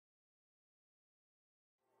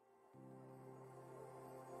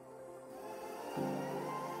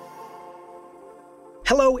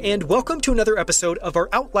Hello, and welcome to another episode of our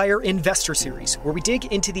Outlier Investor Series, where we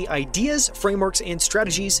dig into the ideas, frameworks, and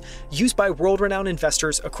strategies used by world-renowned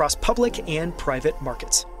investors across public and private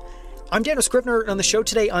markets. I'm Daniel Scrivner, and on the show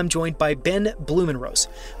today, I'm joined by Ben Blumenrose,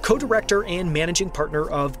 co-director and managing partner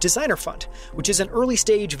of Designer Fund, which is an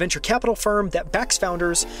early-stage venture capital firm that backs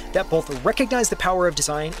founders that both recognize the power of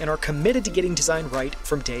design and are committed to getting design right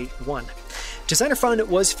from day one. Designer Fund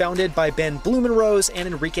was founded by Ben Blumenrose and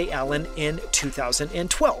Enrique Allen in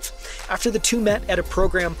 2012, after the two met at a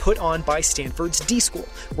program put on by Stanford's D-School,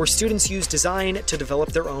 where students use design to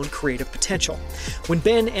develop their own creative potential. When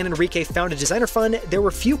Ben and Enrique founded Designer Fund, there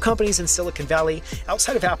were few companies in Silicon Valley,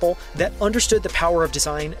 outside of Apple, that understood the power of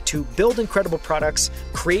design to build incredible products,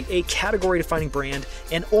 create a category-defining brand,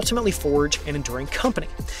 and ultimately forge an enduring company.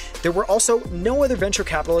 There were also no other venture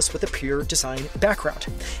capitalists with a pure design background.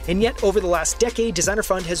 And yet, over the last decade, Designer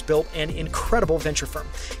Fund has built an incredible venture firm.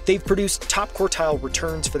 They've produced top quartile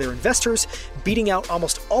returns for their investors, beating out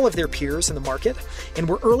almost all of their peers in the market, and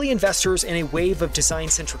were early investors in a wave of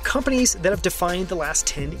design-centric companies that have defined the last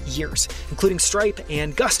 10 years, including Stripe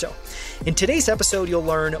and Gusto. In today's episode, you'll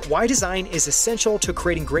learn why design is essential to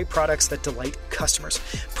creating great products that delight customers.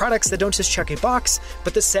 Products that don't just check a box,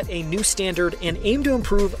 but that set a new standard and aim to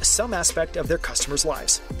improve some aspect of their customers'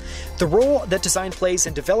 lives. The role that design plays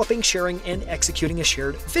in developing, sharing, and executing a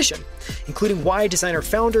shared vision, including why designer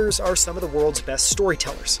founders are some of the world's best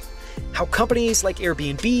storytellers. How companies like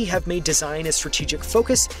Airbnb have made design a strategic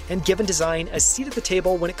focus and given design a seat at the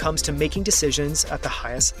table when it comes to making decisions at the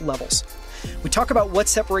highest levels. We talk about what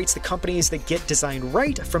separates the companies that get design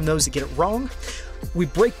right from those that get it wrong. We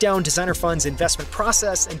break down Designer Fund's investment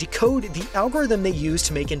process and decode the algorithm they use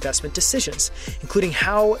to make investment decisions, including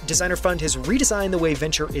how Designer Fund has redesigned the way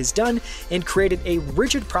venture is done and created a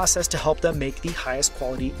rigid process to help them make the highest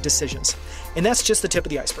quality decisions. And that's just the tip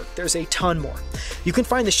of the iceberg. There's a ton more. You can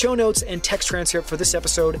find the show notes and text transcript for this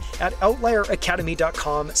episode at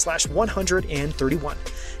outlieracademy.com/131.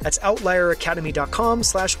 That's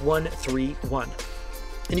outlieracademy.com/131.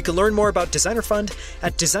 And you can learn more about Designer Fund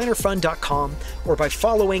at designerfund.com or by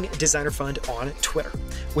following Designer Fund on Twitter.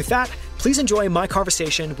 With that, please enjoy my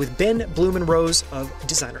conversation with Ben Blumenrose of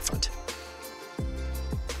Designer Fund.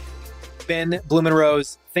 Ben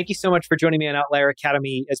Blumenrose, thank you so much for joining me on Outlier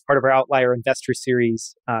Academy as part of our Outlier Investor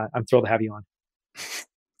Series. I'm thrilled to have you on.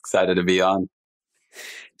 Excited to be on.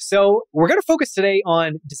 So we're going to focus today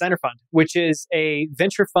on Designer Fund, which is a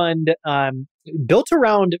venture fund built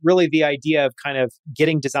around really the idea of kind of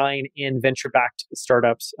getting design in venture-backed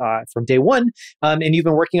startups from day one. And you've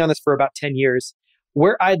been working on this for about 10 years.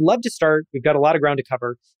 Where I'd love to start, we've got a lot of ground to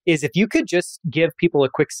cover, is if you could just give people a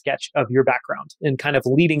quick sketch of your background and kind of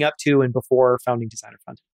leading up to and before founding Designer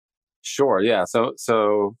Fund. Sure. Yeah. So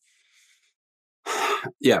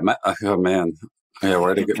yeah. Oh man. Yeah.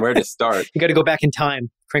 Where to start? You got to go back in time,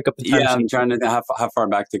 crank up the time. Yeah. I'm trying to how far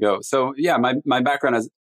back to go. So yeah, my background is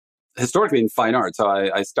historically in fine art. So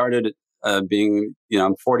I started being,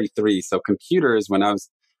 I'm 43. So computers, when I was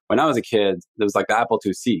a kid, there was like the Apple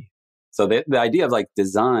IIc. So the idea of like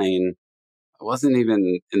design wasn't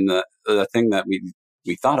even in the thing that we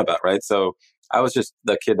thought about, right? So I was just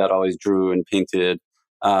the kid that always drew and painted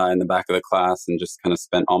in the back of the class and just kind of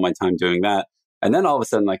spent all my time doing that. And then all of a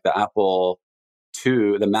sudden, like the Apple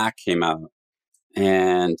II, the Mac came out,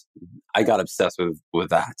 and I got obsessed with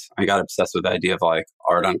that. I got obsessed with the idea of like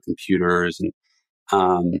art on computers, and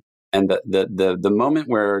the moment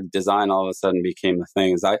where design all of a sudden became the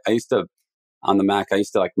thing is I used to. On the Mac, I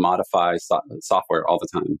used to like modify software all the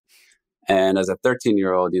time. And as a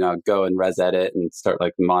 13-year-old, I'd go and res edit and start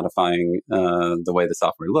like modifying the way the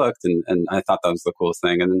software looked. And I thought that was the coolest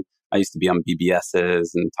thing. And then I used to be on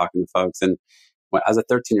BBSs and talking to folks. And as a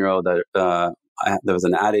 13-year-old, there was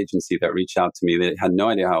an ad agency that reached out to me. They had no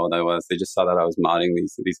idea how old I was. They just saw that I was modding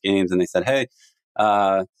these games. And they said, hey,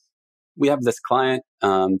 we have this client.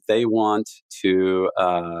 They want to...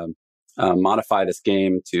 modify this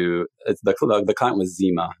game to the client was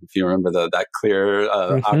Zima, if you remember that clear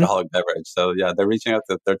alcoholic beverage. So yeah, they're reaching out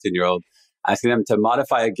to the 13-year-old, asking them to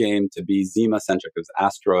modify a game to be Zima centric. It was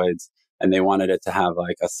asteroids, and they wanted it to have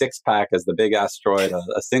like a 6-pack as the big asteroid,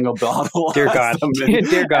 a single bottle, dear God,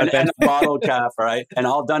 dear God, and a bottle cap, right, and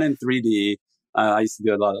all done in 3D. I used to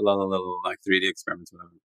do a lot of little like 3D experiments,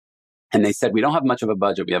 whatever. And they said, we don't have much of a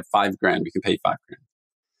budget. We have $5,000. We can pay $5,000.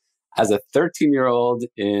 As a 13-year-old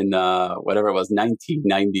in whatever it was,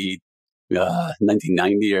 1990, or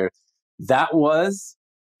that was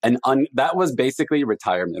basically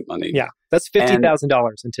retirement money. Yeah, that's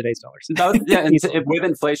 $50,000 in today's dollars. And with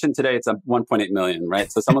inflation today, it's a 1.8 million, right?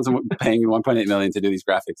 So someone's paying you 1.8 million to do these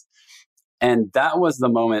graphics. And that was the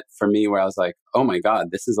moment for me where I was like, oh my God,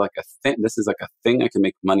 this is like a thing. This is like a thing I can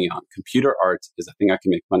make money on. Computer art is a thing I can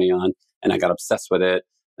make money on. And I got obsessed with it.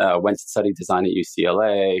 Went to study design at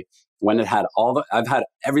UCLA. I've had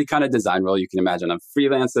every kind of design role you can imagine. I've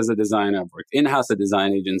freelanced as a designer. I've worked in-house at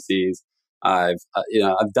design agencies. I've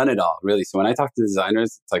done it all really. So when I talk to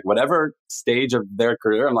designers, it's like whatever stage of their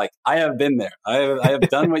career, I'm like, I have been there. I have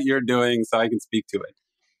done what you're doing, so I can speak to it.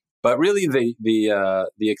 But really, the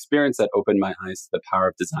experience that opened my eyes to the power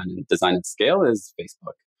of design and design at scale is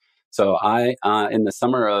Facebook. So in the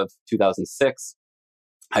summer of 2006,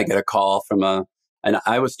 I get a call and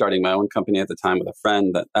I was starting my own company at the time with a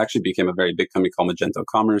friend that actually became a very big company called Magento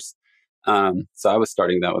Commerce. So I was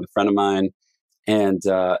starting that with a friend of mine, and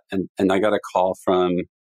I got a call from a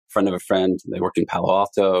friend of a friend. They worked in Palo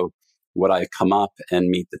Alto. Would I come up and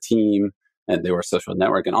meet the team? And they were a social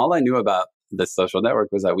network, and all I knew about this social network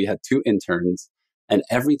was that we had 2 interns, and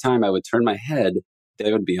every time I would turn my head,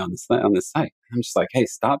 they would be on this site. I'm just like, hey,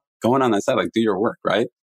 stop going on that site, like do your work, right?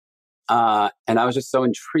 And I was just so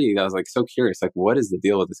intrigued. I was like so curious, like what is the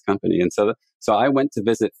deal with this company? And so I went to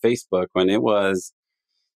visit Facebook when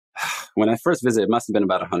I first visited, it must have been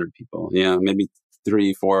about 100 people, maybe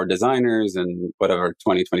 3-4 designers and whatever,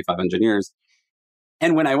 20-25 engineers.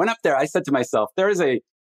 And when I went up there, I said to myself,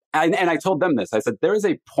 and I told them this, I said, there is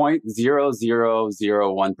a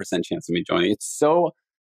 0.0001% chance of me joining. It's so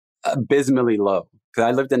abysmally low because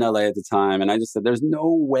I lived in LA at the time. And I just said, there's no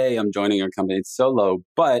way I'm joining your company. It's so low,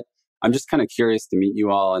 but I'm just kind of curious to meet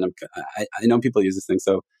you all. And I know people use this thing.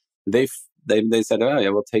 So they said, oh yeah,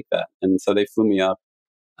 we'll take that. And so they flew me up.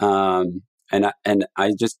 And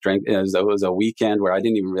I just drank, it was a weekend where I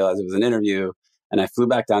didn't even realize it was an interview. And I flew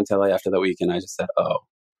back down to LA after the weekend. I just said, oh,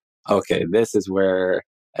 okay, this is where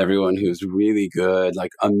everyone who's really good,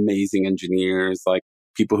 like amazing engineers, like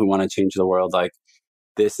people who want to change the world, like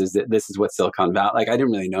this is what Silicon Valley, like I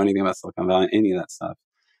didn't really know anything about Silicon Valley, any of that stuff.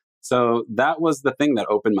 So that was the thing that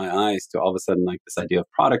opened my eyes to all of a sudden, like this idea of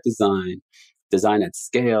product design at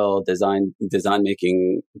scale, design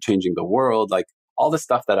making, changing the world, like all the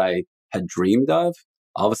stuff that I had dreamed of,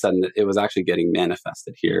 all of a sudden it was actually getting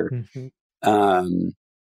manifested here. Mm-hmm.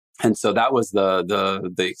 And so that was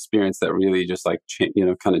the experience that really just like,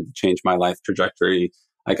 kind of changed my life trajectory.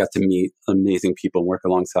 I got to meet amazing people, work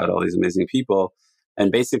alongside all these amazing people.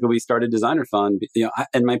 And basically we started Designer Fund,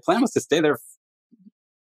 and my plan was to stay there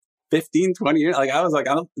 15, 20 years. Like I was like,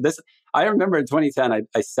 I remember in 2010,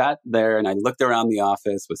 I sat there and I looked around the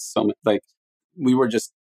office with so much, like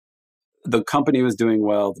the company was doing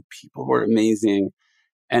well. The people were amazing.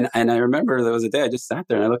 And I remember there was a day I just sat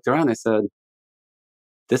there and I looked around. I said,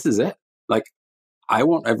 this is it. Like, I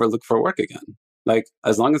won't ever look for work again. Like,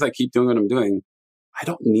 as long as I keep doing what I'm doing, I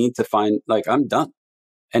don't need to find, like, I'm done.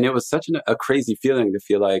 And it was such a crazy feeling to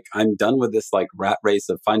feel like I'm done with this like rat race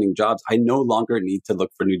of finding jobs. I no longer need to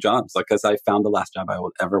look for new jobs, like, because I found the last job I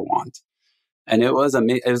will ever want. And it was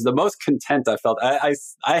amazing. It was the most content I felt. I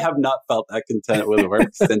have not felt that content with work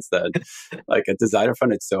since then. Like at Designer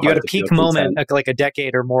Fund, it's so hard. You had a peak moment like a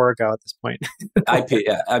decade or more ago at this point.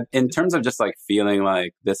 In terms of just like feeling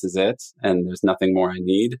like this is it and there's nothing more I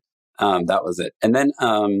need. That was it. And then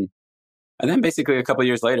basically a couple of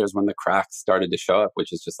years later is when the cracks started to show up,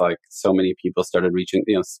 which is just like so many people started reaching,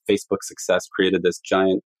 Facebook success created this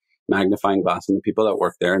giant magnifying glass on the people that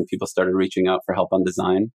work there, and people started reaching out for help on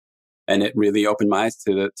design. And it really opened my eyes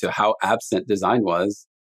to how absent design was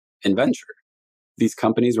in venture. These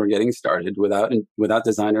companies were getting started without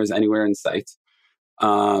designers anywhere in sight.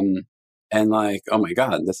 And like, oh my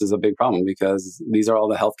God, this is a big problem because these are all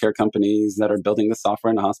the healthcare companies that are building the software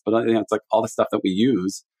in the hospital. It's like all the stuff that we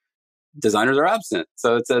use. Designers are absent.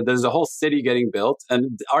 So there's a whole city getting built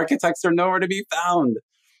and architects are nowhere to be found.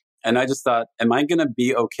 And I just thought, am I going to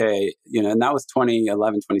be okay? And that was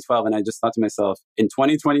 2011, 2012. And I just thought to myself, in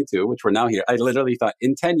 2022, which we're now here, I literally thought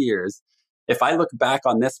in 10 years, if I look back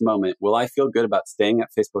on this moment, will I feel good about staying at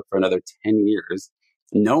Facebook for another 10 years,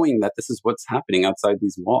 knowing that this is what's happening outside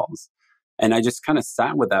these walls? And I just kind of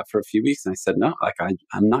sat with that for a few weeks. And I said, no, like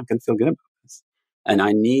I'm not going to feel good about this. And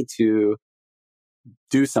I need to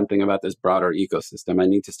do something about this broader ecosystem. I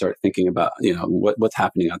need to start thinking about, what's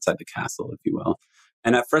happening outside the castle, if you will.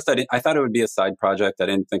 And at first I thought it would be a side project. I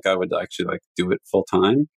didn't think I would actually like do it full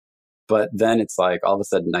time. But then it's like all of a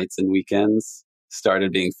sudden nights and weekends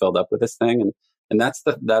started being filled up with this thing. And that's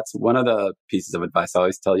one of the pieces of advice I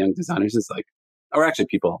always tell young designers is like, or actually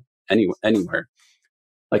people anywhere,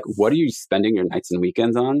 like, what are you spending your nights and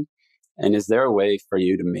weekends on? And is there a way for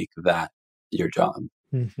you to make that your job?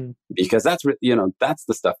 Mm-hmm. Because that's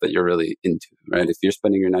the stuff that you're really into, right? If you're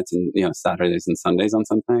spending your nights and Saturdays and Sundays on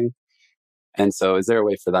something, And so is there a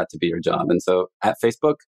way for that to be your job? And so at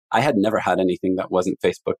Facebook, I had never had anything that wasn't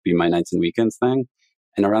Facebook be my nights and weekends thing.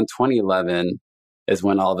 And around 2011 is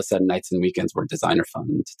when all of a sudden nights and weekends were designer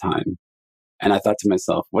fund time. And I thought to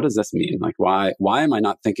myself, what does this mean? Like, why am I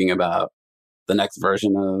not thinking about the next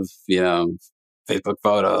version of, Facebook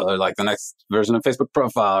photo, or like the next version of Facebook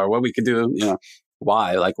profile, or what we could do,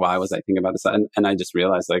 why was I thinking about this? And I just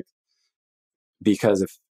realized, like, because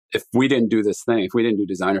if we didn't do this thing, if we didn't do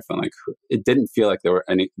designer fund, like, it didn't feel like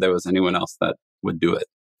there was anyone else that would do it.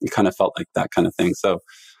 It kind of felt like that kind of thing. So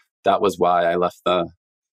that was why I left the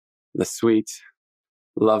sweet,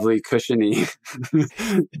 lovely, cushiony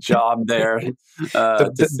job there.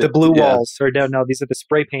 The blue walls, or no, these are the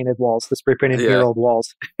spray painted walls, the spray painted mural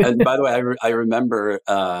walls. And by the way, I remember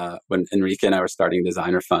when Enrique and I were starting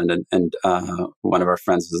Designer Fund, and one of our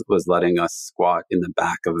friends was letting us squat in the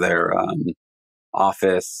back of their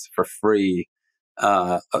office for free,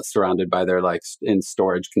 surrounded by their, like, in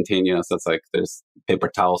storage containers. So it's like there's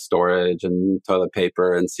paper towel storage and toilet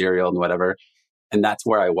paper and cereal and whatever. And that's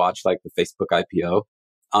where I watched, like, the Facebook IPO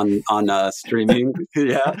on streaming.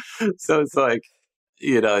 Yeah. So it's like,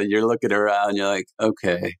 you're looking around, you're like,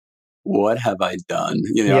 okay, what have I done?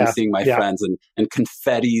 I'm seeing my friends and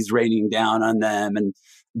confetti's raining down on them, and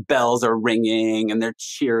bells are ringing and they're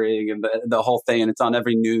cheering, and the whole thing. And it's on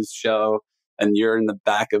every news show. And you're in the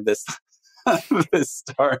back of this this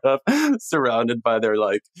startup, surrounded by their,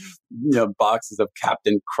 like, boxes of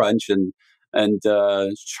Captain Crunch and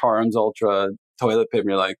Charms Ultra toilet paper.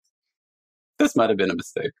 You're like, this might have been a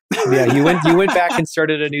mistake. Yeah, you went back and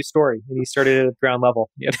started a new story, and you started at ground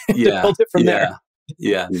level. Build it from there.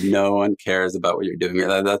 Yeah, no one cares about what you're doing.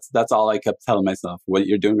 That's all I kept telling myself. What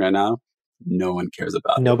you're doing right now, no one cares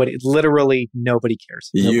about. Nobody, literally nobody cares.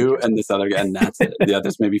 You and this other guy, and that's it. Yeah,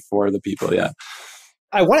 there's maybe 4 other people. Yeah.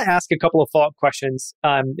 I want to ask a couple of follow-up questions,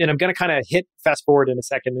 and I'm going to kind of hit fast forward in a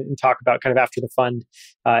second and talk about kind of after the fund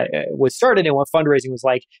was started and what fundraising was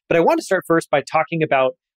like. But I want to start first by talking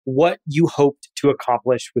about what you hoped to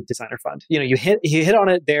accomplish with Designer Fund. You hit on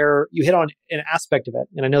it there. You hit on an aspect of it,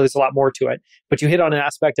 and I know there's a lot more to it, but you hit on an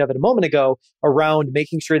aspect of it a moment ago around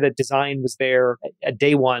making sure that design was there at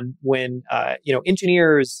day one when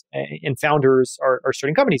engineers and founders are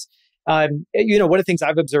starting companies. One of the things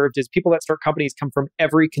I've observed is people that start companies come from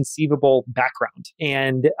every conceivable background.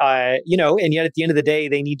 And yet at the end of the day,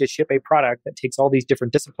 they need to ship a product that takes all these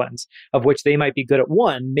different disciplines, of which they might be good at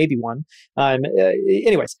maybe one.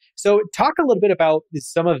 Anyways, so talk a little bit about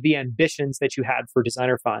some of the ambitions that you had for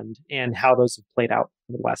Designer Fund and how those have played out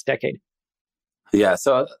in the last decade. Yeah.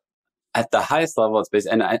 So at the highest level, it's based,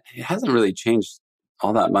 and it hasn't really changed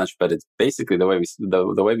all that much, but it's basically the way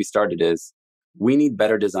we started is, we need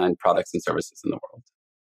better designed products and services in the world,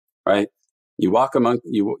 right? You walk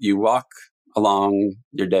along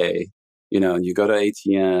your day, you go to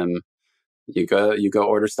ATM, you go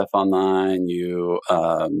order stuff online, you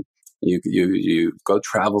go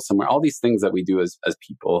travel somewhere. All these things that we do as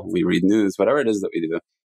people, we read news, whatever it is that we do.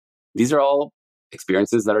 These are all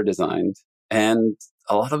experiences that are designed, and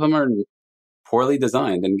a lot of them are poorly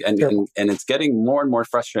designed, and it's getting more and more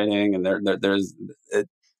frustrating. And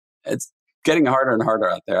it's getting harder and harder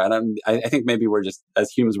out there. And I think maybe as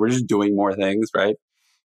humans, we're just doing more things, right?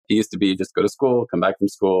 It used to be just go to school, come back from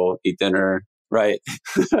school, eat dinner, right?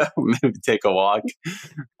 Maybe take a walk.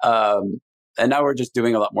 And now we're just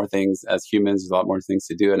doing a lot more things as humans. There's a lot more things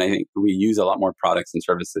to do. And I think we use a lot more products and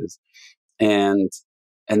services. And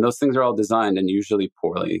those things are all designed, and usually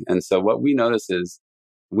poorly. And so what we notice is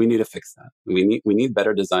we need to fix that. We need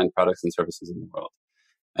better designed products and services in the world.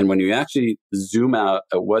 And when you actually zoom out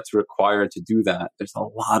at what's required to do that, there's a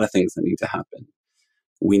lot of things that need to happen.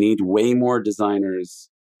 We need way more designers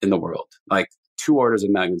in the world, like 2 orders of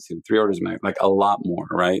magnitude, 3 orders of magnitude, like a lot more,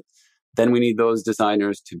 right? Then we need those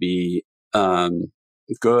designers to be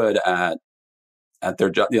good at their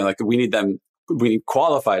job. Like we need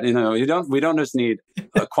qualified. We don't just need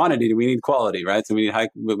quantity. We need quality, right? So we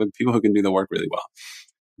need people who can do the work really well.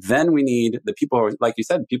 Then we need the people who are, like you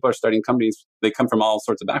said, people are starting companies. They come from all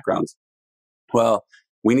sorts of backgrounds. Well,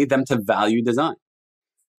 we need them to value design.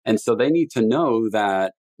 And so they need to know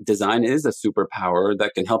that design is a superpower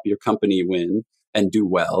that can help your company win and do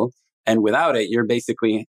well. And without it, you're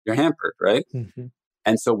hampered, right? Mm-hmm.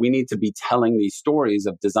 And so we need to be telling these stories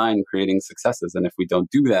of design creating successes. And if we don't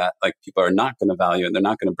do that, like, people are not going to value it. They're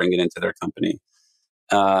not going to bring it into their company.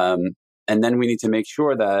 And then we need to make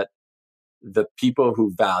sure that the people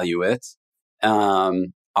who value it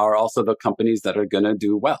are also the companies that are going to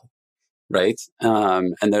do well, right?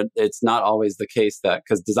 And it's not always the case that,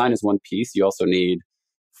 because design is one piece, you also need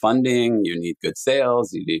funding, you need good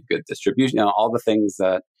sales, you need good distribution, all the things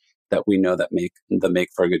that that we know that make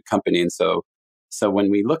for a good company. And so when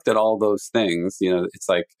we looked at all those things,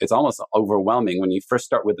 it's almost overwhelming when you first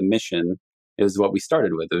start with the mission. Is what we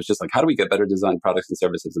started with. It was just like, how do we get better designed products and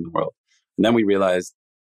services in the world? And then we realized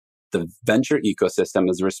the venture ecosystem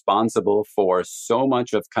is responsible for so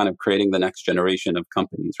much of kind of creating the next generation of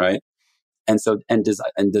companies, right? And so,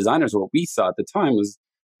 designers, what we saw at the time was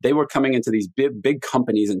they were coming into these big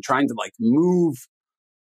companies and trying to like move,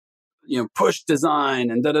 push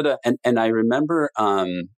design and da-da-da. And I remember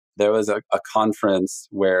there was a conference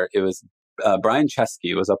where it was Brian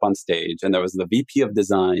Chesky was up on stage, and there was the VP of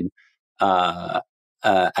design at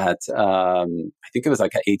I think it was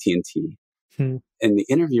like at AT&T. And the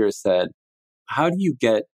interviewer said, how do you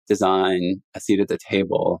get design a seat at the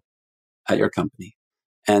table at your company?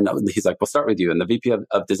 And he's like, we'll start with you. And the VP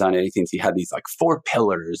of design at AT&T had these like 4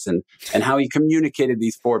 pillars and how he communicated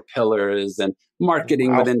these 4 pillars and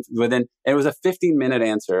marketing within. It was a 15-minute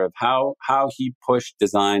answer of how he pushed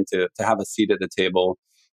design to have a seat at the table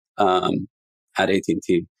at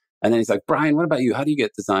AT&T. And then he's like, Brian, what about you? How do you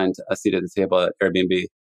get design a seat at the table at Airbnb?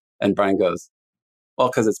 And Brian goes, well,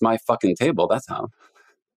 because it's my fucking table. That's how.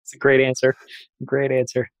 It's a great answer. Great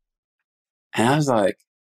answer. And I was like,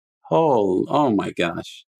 oh my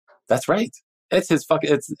gosh, that's right. It's his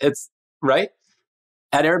it's right.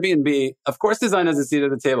 At Airbnb, of course, design has a seat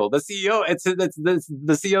at the table. The CEO, it's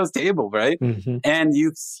the CEO's table, right? Mm-hmm. And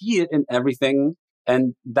you see it in everything.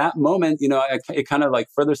 And that moment, it kind of like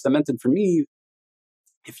further cemented for me.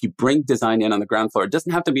 If you bring design in on the ground floor, it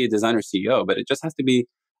doesn't have to be a designer CEO, but it just has to be.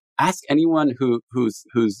 Ask anyone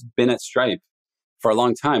who's been at Stripe for a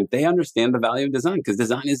long time. They understand the value of design because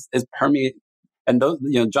design is permeate. And those,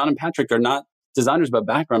 John and Patrick are not designers by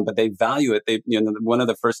background, but they value it. They, one of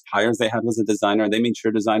the first hires they had was a designer. They made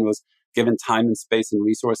sure design was given time and space and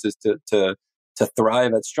resources to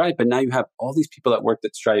thrive at Stripe. And now you have all these people that worked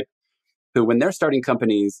at Stripe who, when they're starting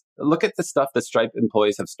companies, look at the stuff that Stripe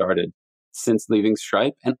employees have started since leaving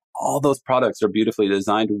Stripe. And all those products are beautifully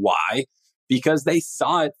designed. Why? Because they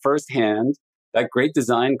saw it firsthand that great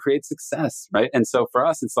design creates success, right? And so for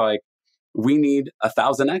us, it's like, we need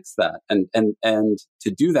 1,000x that. And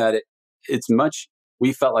to do that,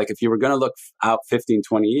 we felt like if you were going to look out 15,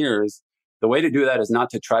 20 years, the way to do that is not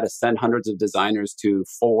to try to send hundreds of designers to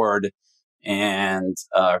Ford and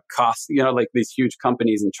cost, like these huge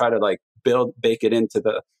companies and try to like bake it in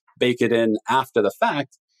after the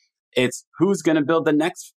fact. It's who's going to build the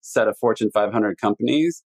next set of Fortune 500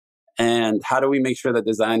 companies. And how do we make sure that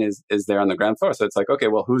design is there on the ground floor? So it's like, okay,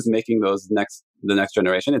 well, who's making the next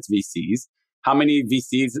generation? It's VCs. How many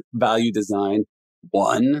VCs value design?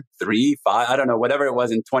 1, 3, 5, I don't know, whatever it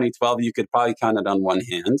was in 2012, you could probably count it on one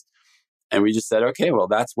hand. And we just said, okay, well,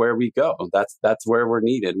 that's where we go. That's where we're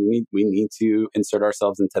needed. We need to insert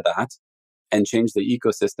ourselves into that and change the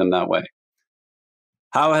ecosystem that way.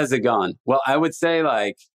 How has it gone? Well, I would say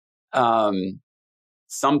like,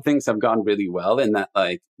 some things have gone really well in that,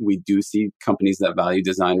 like, we do see companies that value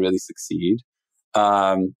design really succeed.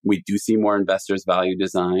 We do see more investors value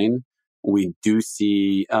design. We do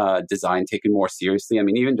see design taken more seriously. I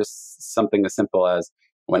mean, even just something as simple as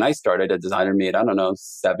when I started, a designer made,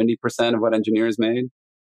 70% of what engineers made.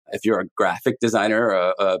 If you're a graphic designer,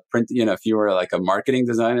 a print, if you were like a marketing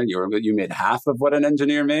designer, you made half of what an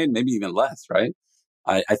engineer made, maybe even less, right?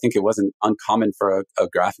 I think it wasn't uncommon for a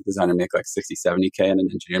graphic designer make like 60, 70K and an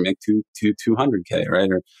engineer make 200K, right?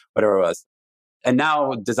 Or whatever it was. And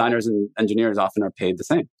now designers and engineers often are paid the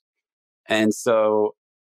same. And so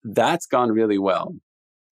that's gone really well.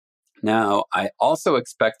 Now, I also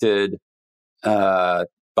expected by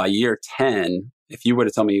year 10, if you were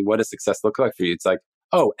to tell me what does success look like for you, it's like,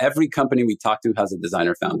 oh, every company we talk to has a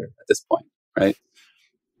designer founder at this point, right?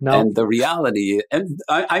 No. And the reality, and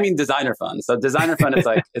I mean designer fund. So designer fund,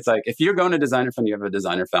 it's like if you're going to designer fund, you have a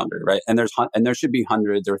designer founder, right? And there should be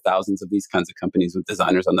hundreds or thousands of these kinds of companies with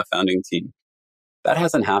designers on the founding team. That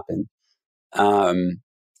hasn't happened, and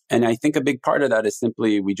I think a big part of that is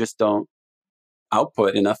simply we just don't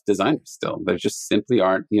output enough designers. Still, there just simply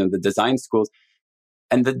aren't. The design schools,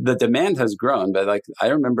 and the demand has grown. But like I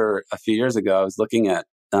remember a few years ago, I was looking at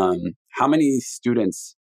how many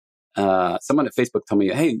students. Someone at Facebook told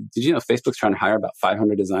me, hey, did you know Facebook's trying to hire about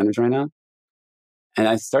 500 designers right now? And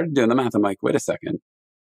I started doing the math. I'm like, wait a second.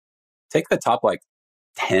 Take the top like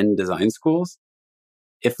 10 design schools.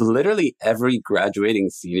 If literally every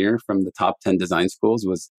graduating senior from the top 10 design schools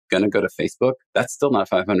was going to go to Facebook, that's still not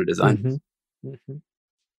 500 designers. Mm-hmm. Mm-hmm.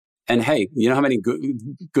 And hey, you know how many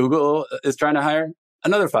Google is trying to hire?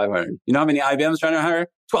 Another 500. You know how many IBM is trying to hire?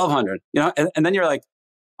 1,200. And then you're like,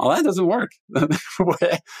 oh, that doesn't work.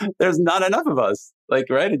 There's not enough of us. Like,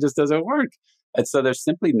 right? It just doesn't work. And so there's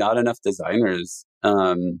simply not enough designers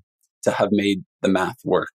to have made the math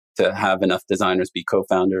work, to have enough designers be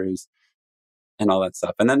co-founders and all that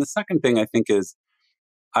stuff. And then the second thing I think is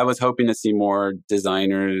I was hoping to see more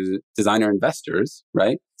designer investors,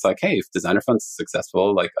 right? It's like, hey, if Designer Fund's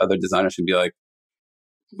successful, like other designers should be like,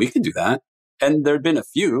 we could do that. And there've been a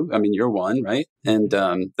few. I mean, you're one, right? And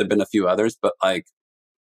there've been a few others, but like,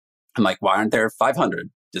 I'm like, why aren't there 500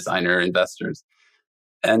 designer investors?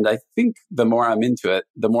 And I think the more I'm into it,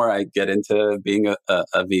 the more I get into being a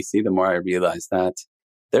VC, the more I realize that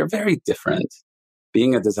they're very different.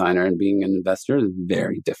 Being a designer and being an investor is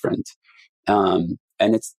very different. And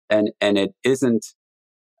it isn't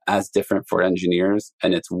as different for engineers.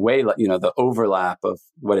 And it's way like, the overlap of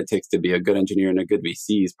what it takes to be a good engineer and a good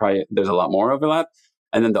VC is probably, there's a lot more overlap.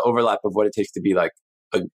 And then the overlap of what it takes to be like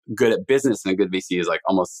a good at business and a good VC is like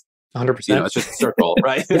almost 100%. It's just a circle,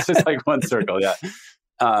 right? It's just like one circle. Yeah.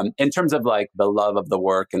 In terms of like the love of the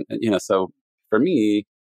work and, so for me,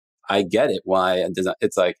 I get it why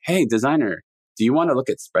it's like, hey, designer, do you want to look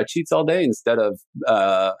at spreadsheets all day instead of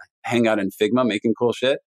hang out in Figma making cool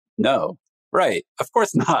shit? No. Right. Of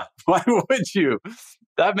course not. Why would you?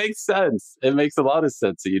 That makes sense. It makes a lot of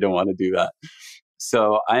sense that you don't want to do that.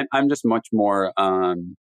 So I'm just much more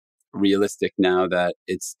realistic now that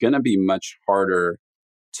it's going to be much harder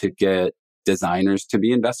to get designers to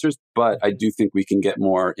be investors, but I do think we can get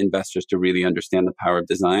more investors to really understand the power of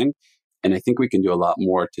design. And I think we can do a lot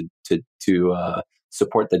more to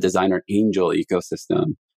support the designer angel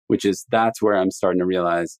ecosystem, that's where I'm starting to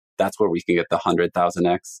realize that's where we can get the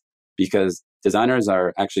 100,000x, because designers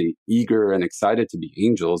are actually eager and excited to be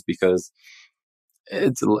angels because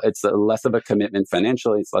it's less of a commitment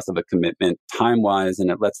financially, it's less of a commitment time-wise, and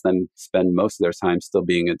it lets them spend most of their time still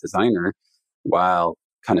being a designer while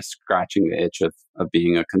kind of scratching the itch of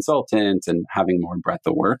being a consultant and having more breadth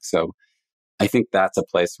of work. So I think that's a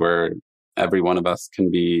place where every one of us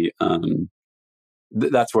can be,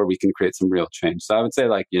 that's where we can create some real change. So I would say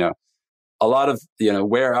like, a lot of,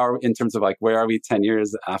 in terms of like, where are we 10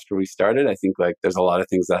 years after we started? I think like there's a lot of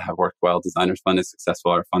things that have worked well. Designers Fund is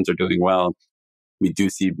successful. Our funds are doing well. We do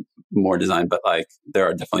see more design, but like there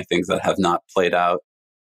are definitely things that have not played out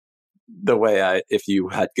the way if you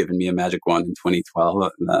had given me a magic wand in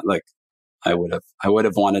 2012, that like I would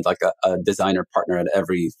have wanted like a designer partner at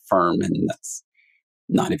every firm, and that's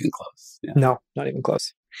not even close. Yeah. No, not even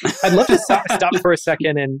close. I'd love to stop for a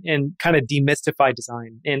second and kind of demystify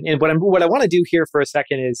design. And what I want to do here for a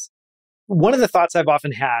second is one of the thoughts I've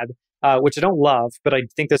often had, which I don't love, but I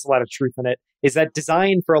think there's a lot of truth in it, is that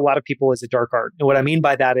design for a lot of people is a dark art. And what I mean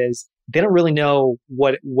by that is they don't really know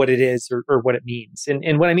what it is or what it means.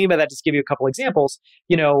 And what I mean by that, just give you a couple examples,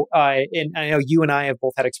 and I know you and I have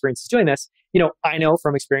both had experiences doing this. I know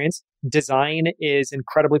from experience, design is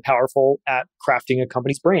incredibly powerful at crafting a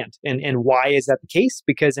company's brand. And why is that the case?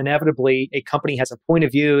 Because inevitably a company has a point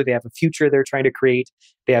of view, they have a future they're trying to create,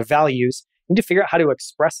 they have values. You need to figure out how to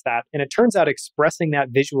express that. And it turns out expressing that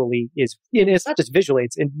visually it's not just visually,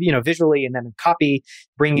 it's visually and then in copy,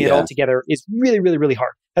 bringing it all together is really, really, really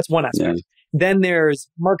hard. That's one aspect. Yeah. Then there's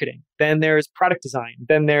marketing, then there's product design,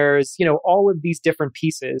 then there's, all of these different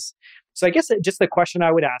pieces. So I guess just the question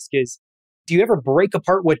I would ask is, do you ever break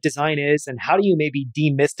apart what design is, and how do you maybe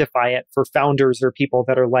demystify it for founders or people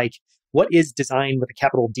that are like, what is design with a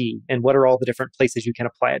capital D, and what are all the different places you can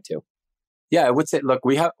apply it to? Yeah, I would say, look,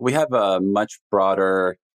 we have a much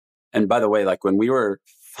broader, and by the way, like when we were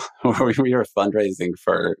fundraising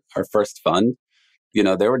for our first fund,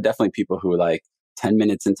 there were definitely people who like 10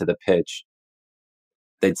 minutes into the pitch,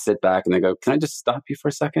 they'd sit back and they go, "Can I just stop you for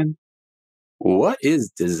a second? What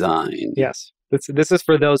is design?" Yes, this is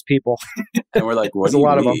for those people. And we're like, "What do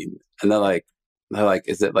you mean?" And they're like,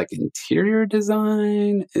 "Is it like interior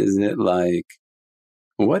design? Is it like,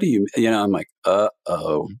 what do you?" I'm like,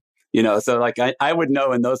 "Uh-oh." So like I would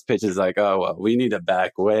know in those pitches, like, oh, well, we need to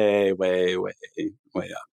back way, way, way, way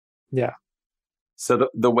up. Yeah. So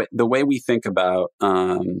the way we think about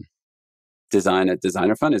design at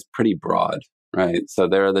Designer Fund is pretty broad, right? So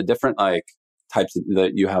there are the different like types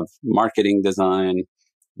that you have marketing design,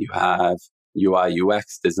 you have UI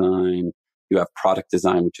UX design, you have product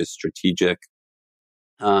design, which is strategic.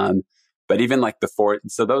 But even like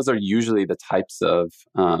so those are usually the types of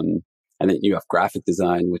and then you have graphic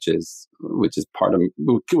design, which is part of,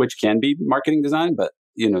 which can be marketing design, but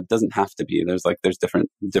it doesn't have to be. There's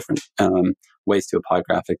different ways to apply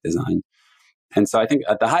graphic design. And so I think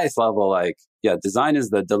at the highest level, like, yeah, design is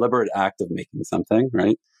the deliberate act of making something,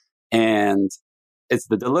 right? And it's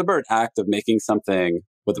the deliberate act of making something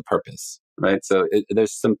with a purpose, right? So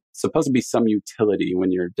there's supposed to be some utility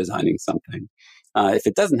when you're designing something. If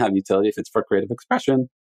it doesn't have utility, if it's for creative expression,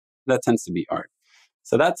 that tends to be art.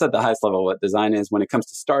 So that's at the highest level what design is. When it comes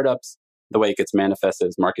to startups, the way it gets manifested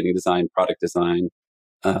is marketing design, product design,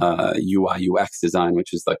 UI, UX design,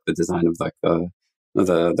 which is like the design of like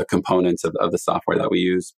the components of the software that we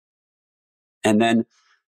use. And then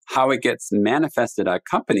how it gets manifested at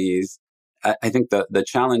companies, I think the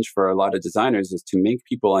challenge for a lot of designers is to make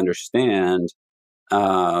people understand.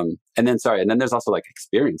 And then there's also like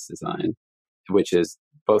experience design, which is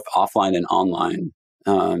both offline and online.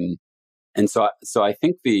 And so I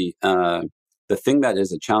think the thing that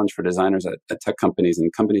is a challenge for designers at tech companies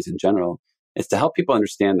and companies in general is to help people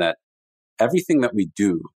understand that everything that we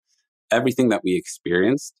do, everything that we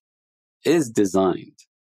experienced is designed.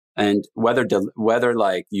 And whether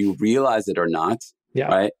like you realize it or not,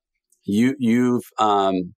 right? You've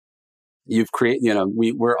created,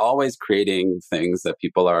 we're always creating things that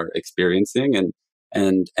people are experiencing,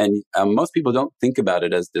 and most people don't think about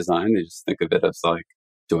it as design. They just think of it as like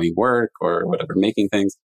doing work or whatever, making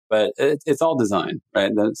things, but it's all design,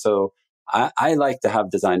 right? And so I like to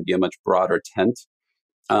have design be a much broader tent,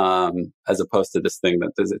 as opposed to this thing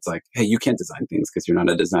that it's like, hey, you can't design things because you're not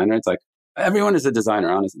a designer. It's like, everyone is a designer,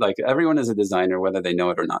 honestly. Like everyone is a designer, whether they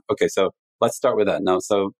know it or not. Okay, so let's start with that.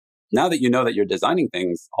 Now that you know that you're designing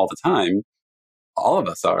things all the time, all of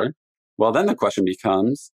us are, well, then the question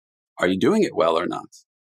becomes, are you doing it well or not?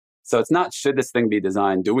 So it's not, should this thing be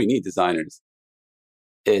designed? Do we need designers?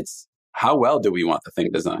 It's, how well do we want the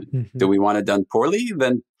thing designed? Mm-hmm. Do we want it done poorly?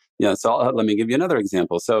 Then, let me give you another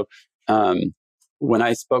example. So when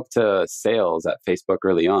I spoke to sales at Facebook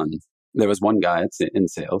early on, there was one guy in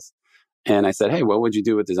sales. And I said, hey, what would you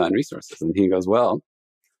do with design resources? And he goes, well,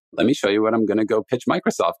 let me show you what I'm going to go pitch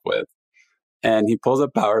Microsoft with. And he pulls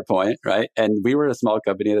up PowerPoint, right? And we were a small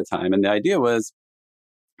company at the time. And the idea was,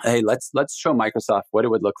 hey, let's show Microsoft what it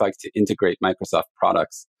would look like to integrate Microsoft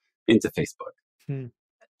products into Facebook,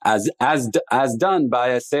 as done by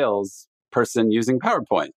a sales person using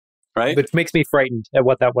PowerPoint, right? Which makes me frightened at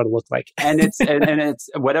what that would look like. and it's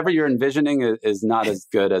whatever you're envisioning is not as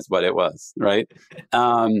good as what it was, right?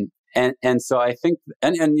 And so I think,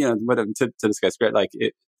 to this guy's credit,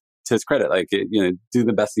 to his credit, do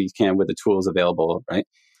the best that you can with the tools available, right?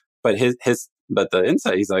 But but the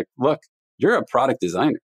insight, he's like, look, you're a product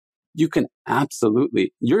designer. You can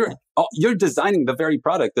absolutely, you're designing the very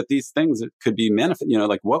product that these things could be manifest.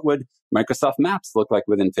 Like what would Microsoft Maps look like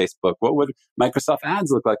within Facebook? What would Microsoft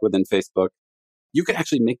Ads look like within Facebook? You could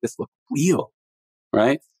actually make this look real,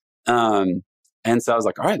 right? And so I was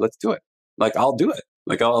like, all right, let's do it. Like, I'll do it.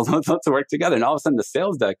 Like, let's work together. And all of a sudden the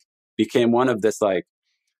sales deck became one of this, like,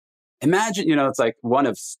 imagine, it's like one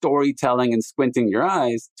of storytelling and squinting your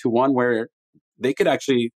eyes to one where they could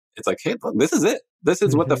actually, it's like, hey, look, this is it. This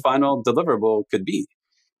is what the final deliverable could be.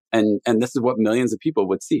 And this is what millions of people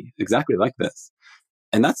would see exactly like this.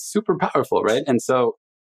 And that's super powerful, right? And so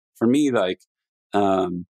for me, like,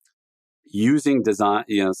 using design,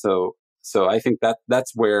 so I think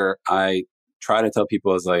that's where I try to tell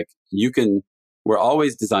people is like, we're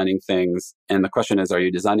always designing things. And the question is, are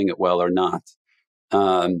you designing it well or not?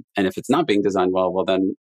 And if it's not being designed well,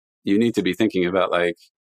 then you need to be thinking about, like,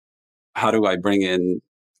 how do I bring in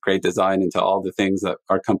great design into all the things that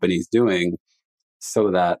our company's doing so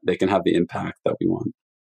that they can have the impact that we want.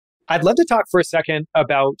 I'd love to talk for a second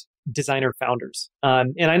about designer founders.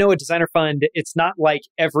 And I know a designer fund, it's not like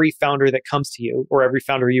every founder that comes to you or every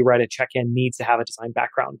founder you write a check in needs to have a design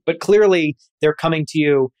background. But clearly they're coming to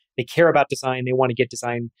you, they care about design, they want to get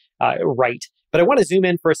design right. But I want to zoom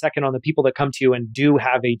in for a second on the people that come to you and do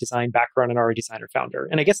have a design background and are a designer founder.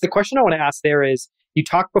 And I guess the question I want to ask there is, you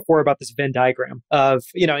talked before about this Venn diagram of,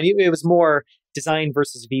 and it was more design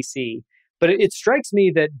versus VC. But it strikes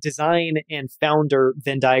me that design and founder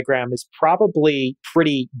Venn diagram is probably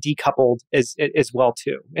pretty decoupled as well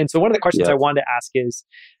too. And so one of the questions I wanted to ask is,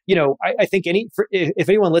 I think if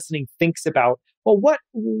anyone listening thinks about, well,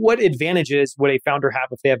 what advantages would a founder have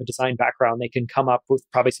if they have a design background? They can come up with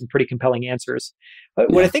probably some pretty compelling answers. But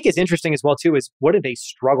what I think is interesting as well too is, what do they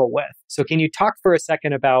struggle with? So can you talk for a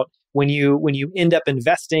second about when you end up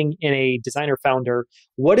investing in a designer founder,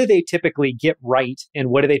 what do they typically get right and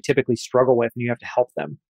what do they typically struggle with, and you have to help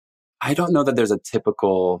them? I don't know that there's a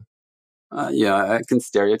typical, I can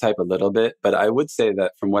stereotype a little bit, but I would say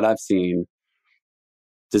that from what I've seen,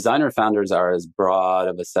 designer founders are as broad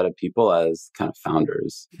of a set of people as kind of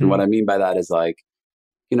founders. And what I mean by that is, like,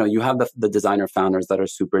 you have the designer founders that are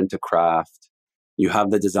super into craft. You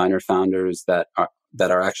have the designer founders that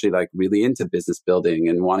are actually, like, really into business building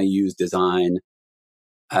and want to use design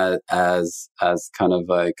as kind of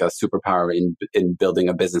like a superpower in building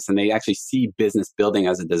a business. And they actually see business building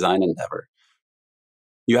as a design endeavor.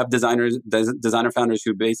 you have designer founders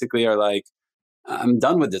who basically are like, I'm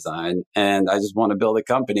done with design and I just want to build a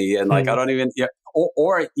company. And like, I don't even,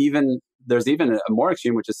 or even, there's even a more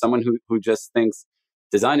extreme, which is someone who just thinks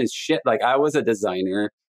design is shit. Like I was a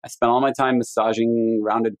designer. I spent all my time massaging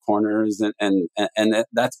rounded corners and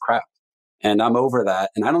that's crap. And I'm over that.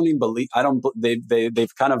 And I don't even believe,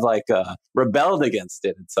 they've kind of like rebelled against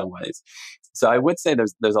it in some ways. So I would say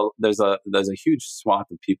there's a huge swath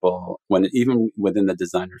of people even within the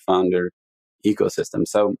designer founder ecosystem.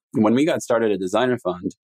 So when we got started a designer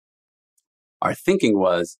fund, our thinking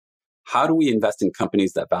was, how do we invest in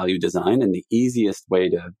companies that value design? And the easiest way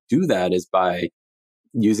to do that is by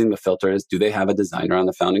using the filters. Do they have a designer on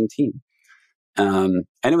the founding team? And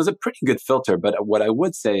it was a pretty good filter. But what I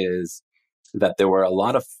would say is that there were a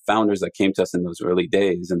lot of founders that came to us in those early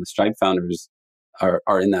days, and the Stripe founders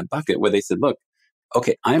are in that bucket where they said, look,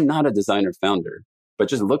 okay, I'm not a designer founder, but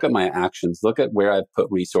just look at my actions, look at where I've put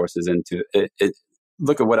resources into it,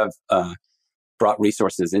 look at what I've brought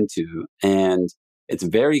resources into. And it's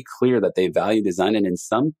very clear that they value design. And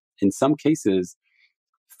in some cases,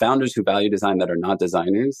 founders who value design that are not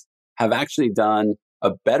designers have actually done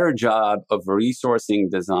a better job of resourcing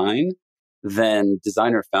design than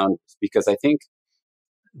designer founders, because I think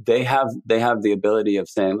they have the ability of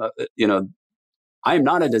saying, I'm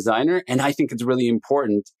not a designer and I think it's really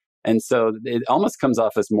important. And so it almost comes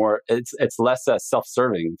off as more, it's less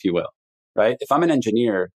self-serving, if you will, right? If I'm an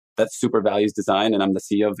engineer that super values design and I'm the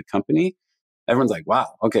CEO of the company, everyone's like, wow,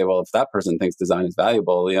 okay, well, if that person thinks design is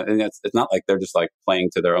valuable, and it's not like they're just like playing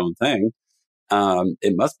to their own thing.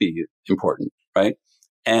 It must be important, right?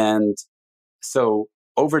 And so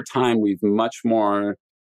over time, we've much more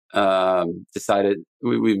decided,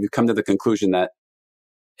 we've come to the conclusion that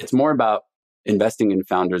it's more about investing in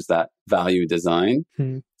founders that value design.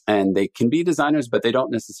 And they can be designers, but they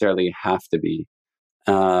don't necessarily have to be.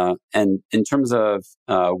 And in terms of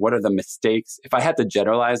what are the mistakes, if I had to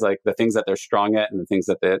generalize like the things that they're strong at and the things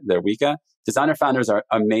that they're weak at, designer founders are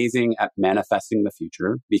amazing at manifesting the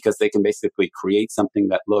future because they can basically create something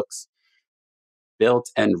that looks built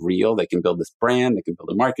and real. They can build this brand, they can build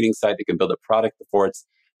a marketing site, they can build a product before it's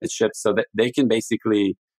shipped, so that they can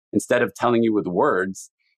basically, instead of telling you with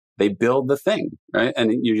words, they build the thing, right?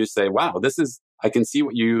 And you just say, wow, I can see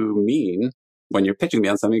what you mean when you're pitching me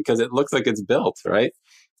on something because it looks like it's built, right?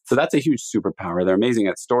 So that's a huge superpower. They're amazing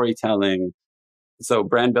at storytelling. So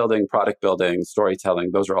brand building, product building,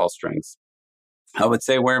 storytelling, those are all strengths. I would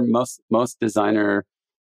say where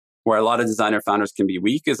where a lot of designer founders can be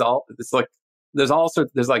weak is there's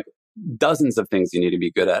like dozens of things you need to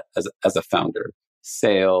be good at as a founder.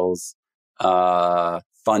 Sales,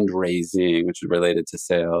 fundraising, which is related to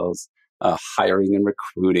sales, hiring and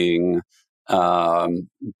recruiting,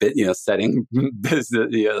 setting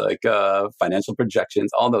business, financial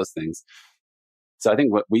projections, all those things. So I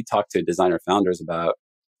think what we talk to designer founders about,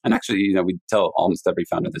 and actually, we tell almost every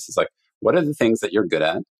founder this, is like, what are the things that you're good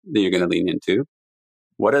at that you're going to lean into?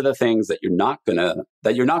 What are the things that you're not good at,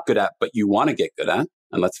 but you want to get good at?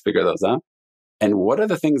 And let's figure those out. And what are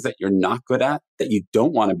the things that you're not good at that you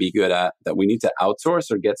don't want to be good at that we need to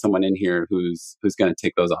outsource or get someone in here who's going to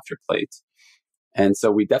take those off your plate? And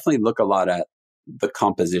so we definitely look a lot at the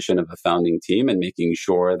composition of a founding team and making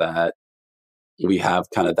sure that we have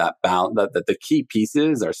kind of that balance, that the key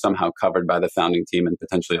pieces are somehow covered by the founding team and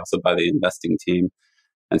potentially also by the investing team.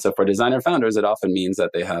 And so for designer founders, it often means that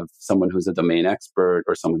they have someone who's a domain expert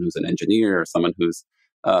or someone who's an engineer or someone who's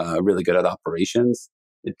really good at operations.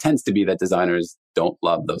 It tends to be that designers don't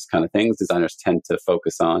love those kind of things. Designers tend to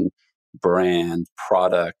focus on brand,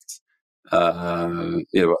 product.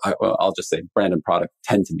 I'll just say brand and product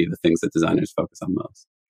tend to be the things that designers focus on most.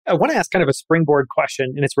 I want to ask kind of a springboard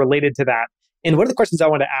question, and it's related to that. And one of the questions I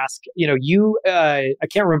want to ask, I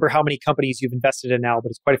can't remember how many companies you've invested in now,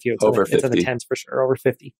 but it's quite a few. It's over 50. It's in the tens for sure, over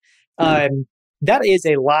 50. That is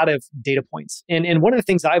a lot of data points. And one of the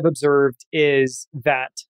things I've observed is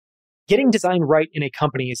that getting design right in a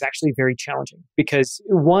company is actually very challenging because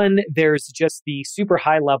one, there's just the super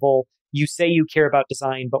high level, you say you care about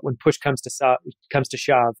design, but when push comes to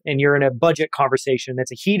shove and you're in a budget conversation,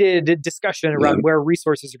 it's a heated discussion around where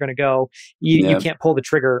resources are going to go. You can't pull the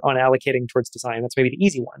trigger on allocating towards design. That's maybe the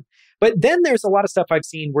easy one. But then there's a lot of stuff I've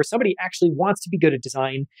seen where somebody actually wants to be good at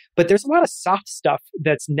design, but there's a lot of soft stuff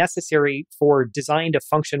that's necessary for design to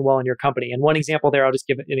function well in your company. And one example there, I'll just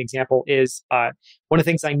give an example, is one of the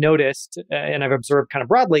things I noticed and I've observed kind of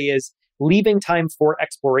broadly is leaving time for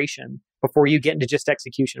exploration before you get into just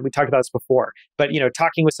execution. We talked about this before, but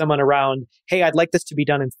talking with someone around, hey, I'd like this to be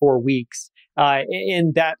done in 4 weeks.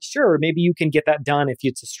 And that, sure, maybe you can get that done if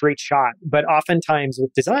it's a straight shot. But oftentimes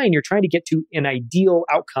with design, you're trying to get to an ideal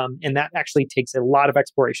outcome. And that actually takes a lot of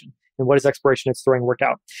exploration. And what is exploration? It's throwing work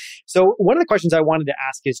out. So one of the questions I wanted to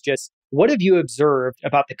ask is just, what have you observed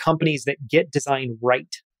about the companies that get design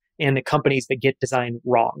right and the companies that get design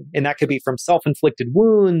wrong? And that could be from self-inflicted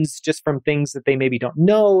wounds, just from things that they maybe don't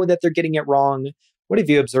know that they're getting it wrong. What have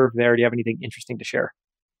you observed there? Do you have anything interesting to share?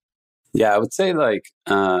 Yeah, I would say like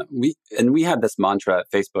we had this mantra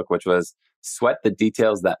at Facebook, which was sweat the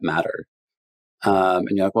details that matter. And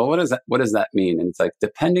you're like, well, what does that mean? And it's like,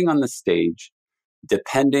 depending on the stage,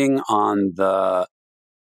 depending on the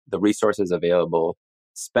resources available,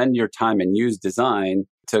 spend your time and use design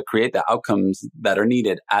to create the outcomes that are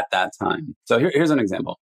needed at that time. So here's an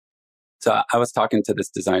example. So I was talking to this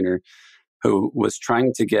designer who was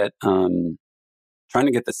trying to get the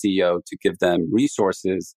CEO to give them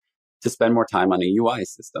resources to spend more time on a UI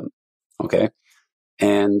system. Okay.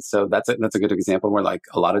 And so that's a good example where like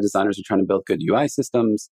a lot of designers are trying to build good UI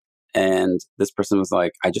systems. And this person was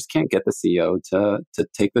like, I just can't get the CEO to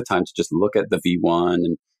take the time to just look at the V1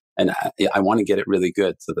 and I want to get it really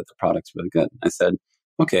good so that the product's really good. I said,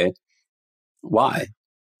 okay, why?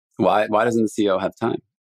 Why doesn't the CEO have time?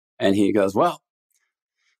 And he goes, well,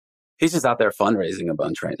 he's just out there fundraising a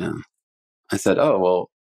bunch right now. I said, oh, well,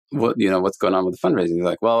 what's going on with the fundraising? He's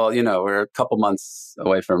like, well, we're a couple months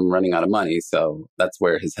away from running out of money. So that's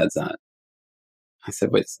where his head's at. I said,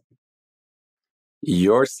 wait a second.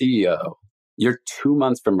 Your CEO, you're 2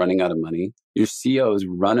 months from running out of money. Your CEO is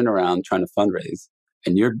running around trying to fundraise.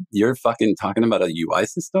 And you're fucking talking about a UI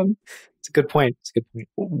system? It's a good point.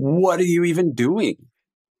 What are you even doing?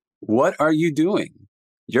 What are you doing?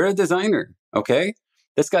 You're a designer, okay?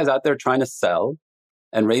 This guy's out there trying to sell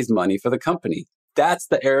and raise money for the company. That's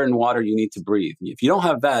the air and water you need to breathe. If you don't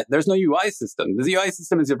have that, there's no UI system. The UI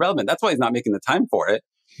system is irrelevant. That's why he's not making the time for it.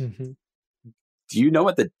 Mm-hmm. Do you know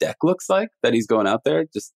what the deck looks like that he's going out there?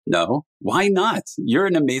 Just no. Why not? You're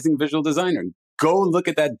an amazing visual designer. Go look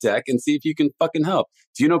at that deck and see if you can fucking help.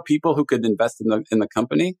 Do you know people who could invest in the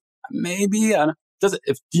company? Maybe. Do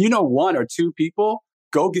you know one or two people?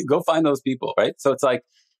 Go find those people, right? So it's like,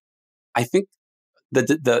 I think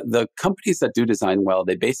the companies that do design well,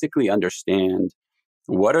 they basically understand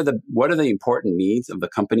what are the important needs of the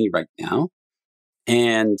company right now,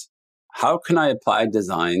 and how can I apply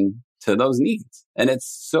design to those needs? And it's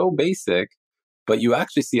so basic, but you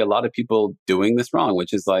actually see a lot of people doing this wrong,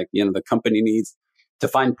 which is like, the company needs to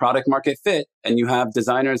find product market fit, and you have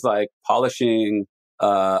designers like polishing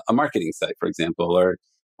a marketing site, for example,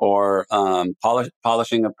 or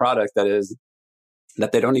polishing a product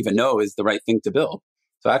that they don't even know is the right thing to build.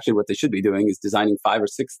 So actually what they should be doing is designing 5 or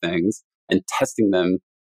 6 things and testing them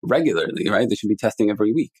regularly, right? They should be testing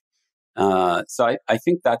every week. So I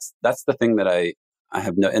think that's the thing that I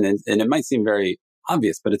have and it might seem very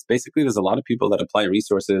obvious, but it's basically there's a lot of people that apply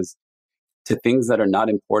resources to things that are not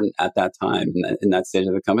important at that time in that stage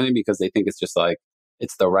of the company because they think it's just like,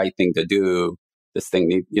 it's the right thing to do. This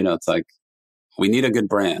thing, it's like, we need a good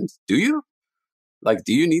brand. Do you? Like,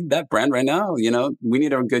 do you need that brand right now? We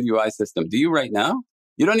need a good UI system. Do you right now?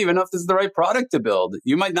 You don't even know if this is the right product to build.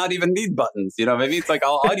 You might not even need buttons. Maybe it's like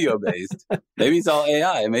all audio based. Maybe it's all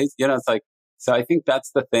AI. Maybe, it's like, so I think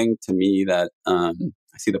that's the thing to me that I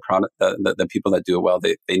see the product, the people that do it well,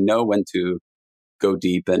 they know when to go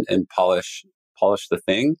deep and polish the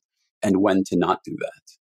thing and when to not do that.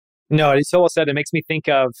 No, it's so well said. It makes me think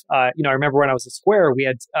of, I remember when I was at Square, we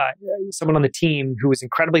had someone on the team who was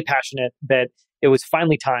incredibly passionate that it was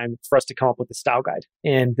finally time for us to come up with a style guide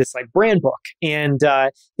and this like brand book. And,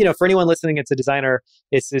 for anyone listening, it's a designer,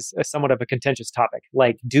 this is somewhat of a contentious topic.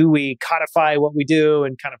 Like, do we codify what we do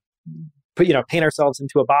and kind of paint ourselves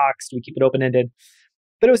into a box? Do we keep it open-ended?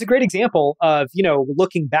 But it was a great example of,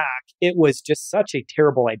 looking back, it was just such a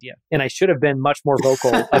terrible idea. And I should have been much more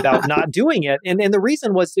vocal about not doing it. And the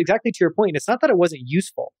reason was exactly to your point. It's not that it wasn't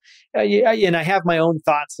useful. And I have my own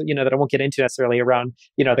thoughts, that I won't get into necessarily around,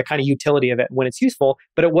 the kind of utility of it when it's useful.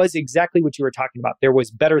 But it was exactly what you were talking about. There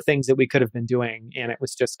was better things that we could have been doing. And it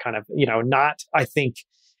was just kind of,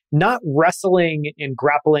 not wrestling and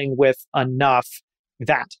grappling with enough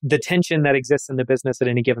that the tension that exists in the business at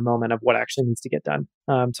any given moment of what actually needs to get done.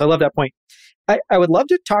 So I love that point. I would love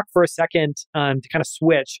to talk for a second to kind of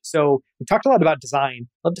switch. So we talked a lot about design.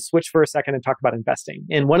 I'd love to switch for a second and talk about investing.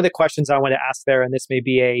 And one of the questions I want to ask there, and this may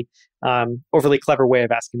be a overly clever way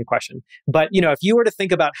of asking the question, but if you were to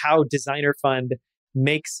think about how Designer Fund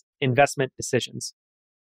makes investment decisions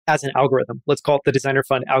as an algorithm, let's call it the Designer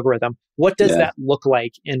Fund algorithm, what does that look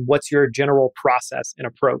like? And what's your general process and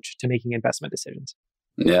approach to making investment decisions?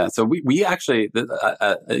 Yeah. So we actually,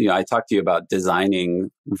 I talked to you about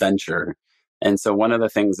designing venture. And so one of the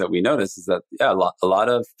things that we notice is that, a lot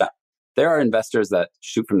of there are investors that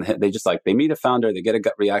shoot from the hip. They just they meet a founder, they get a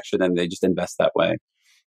gut reaction, and they just invest that way.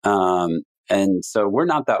 And so we're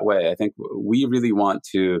not that way. I think we really want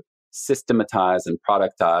to systematize and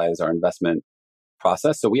productize our investment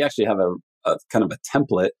process. So we actually have a kind of a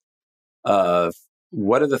template of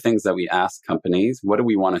what are the things that we ask companies, what do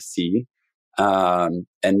we want to see, and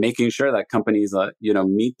making sure that companies,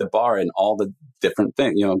 meet the bar in all the different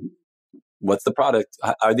things. What's the product?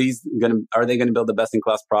 Are they going to build the best in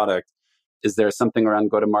class product? Is there something around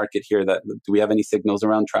go to market here do we have any signals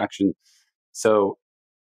around traction? So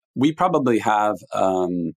we probably have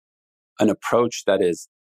an approach that is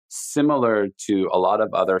similar to a lot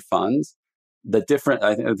of other funds. I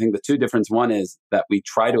think the two difference, one is that we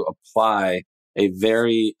try to apply a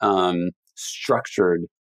very structured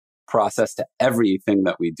process to everything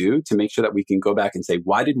that we do to make sure that we can go back and say,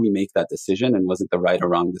 why did we make that decision? And was it the right or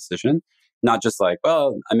wrong decision? Not just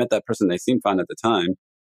well, I met that person, they seemed fun at the time.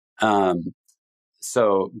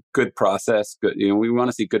 So good process, good. We want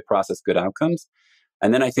to see good process, good outcomes.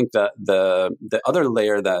 And then I think that the other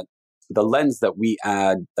layer, that the lens that we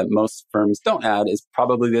add that most firms don't add, is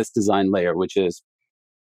probably this design layer, which is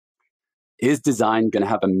design going to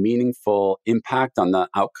have a meaningful impact on the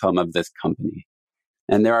outcome of this company?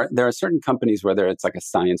 And there are certain companies where it's like a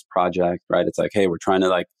science project, right? It's hey, we're trying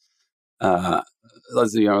to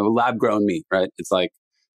lab grown meat, right? It's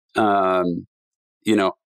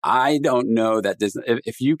I don't know that this,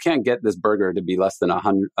 if you can't get this burger to be less than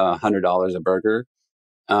 $100 a burger,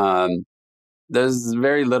 there's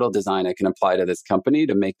very little design I can apply to this company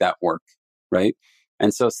to make that work, right?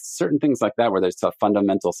 And so certain things like that, where there's a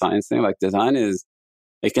fundamental science thing, like design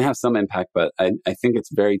it can have some impact, but I think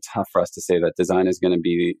it's very tough for us to say that design is going to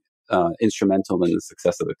be instrumental in the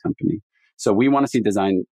success of the company. So we want to see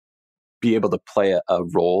design be able to play a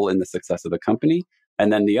role in the success of the company.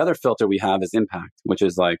 And then the other filter we have is impact, which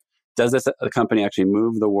is does this company actually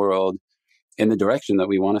move the world in the direction that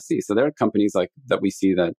we want to see? So there are companies that we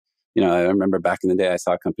see that, I remember back in the day, I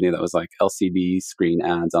saw a company that was LCD screen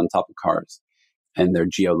ads on top of cars, and they're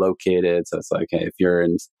geolocated. So it's hey, if you're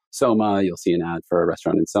in Soma, you'll see an ad for a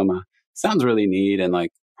restaurant in Soma. Sounds really neat and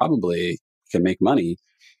probably can make money,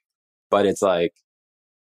 but it's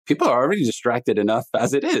people are already distracted enough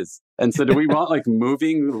as it is. And so do we want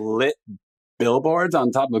moving lit billboards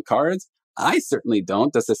on top of cars? I certainly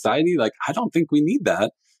don't. The society, I don't think we need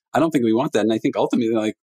that. I don't think we want that. And I think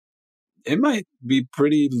ultimately, it might be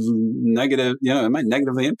pretty negative, it might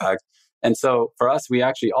negatively impact. And so for us, we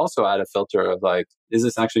actually also add a filter of is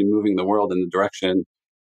this actually moving the world in the direction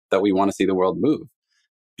that we want to see the world move?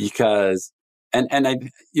 Because, and I,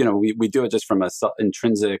 we do it just from a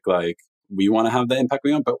intrinsic, we want to have the impact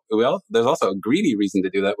we want, but there's also a greedy reason to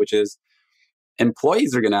do that, which is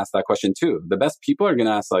employees are going to ask that question too. The best people are going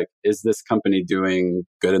to ask, is this company doing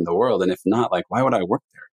good in the world? And if not, why would I work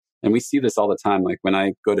there? And we see this all the time. When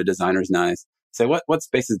I go to designers now, I say, what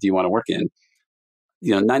spaces do you want to work in?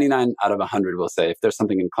 99 out of 100 will say, if there's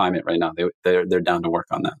something in climate right now, they're down to work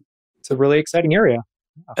on that. It's a really exciting area.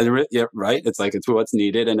 Yeah, right. It's it's what's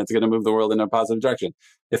needed, and it's going to move the world in a positive direction.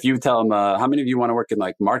 If you tell them, how many of you want to work in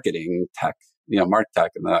marketing tech, mark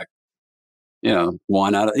tech, and they're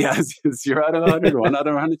 1 out of 0 out of 100, 1 out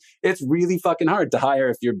of 100. It's really fucking hard to hire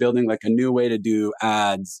if you're building a new way to do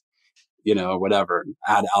ads, whatever,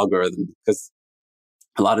 ad algorithm, because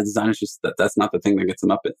a lot of designers just that's not the thing that gets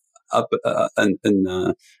them up in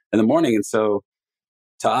the morning. And so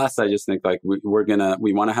to us, I just think we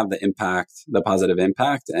want to have the positive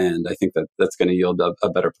impact, and I think that's going to yield a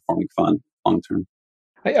better performing fund long term.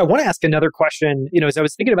 I want to ask another question. As I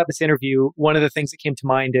was thinking about this interview, one of the things that came to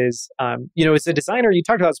mind is, as a designer, you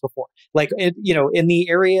talked about this before, in the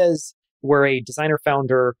areas where a designer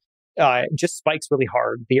founder just spikes really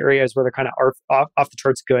hard, the areas where they're kind of off the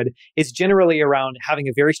charts good, is generally around having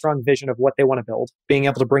a very strong vision of what they want to build, being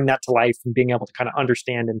able to bring that to life and being able to kind of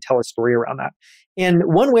understand and tell a story around that. And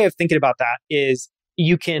one way of thinking about that is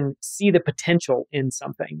you can see the potential in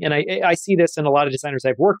something. And I see this in a lot of designers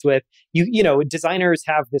I've worked with. Designers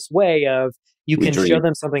have this way of, you can show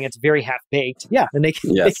them something that's very half-baked. Yeah. And they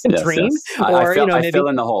can dream. Yes. I fill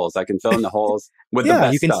in the holes. I can fill in the holes with the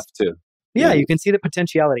best stuff too. Yeah, you can see the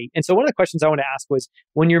potentiality. And so one of the questions I want to ask was,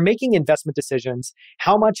 when you're making investment decisions,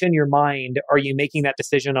 how much in your mind are you making that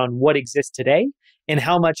decision on what exists today? And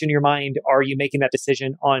how much in your mind are you making that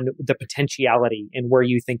decision on the potentiality and where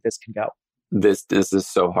you think this can go? This is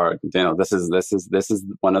so hard. This is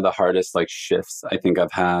one of the hardest shifts I think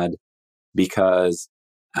I've had, because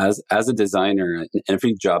as a designer, in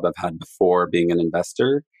every job I've had before being an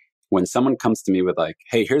investor, when someone comes to me with like,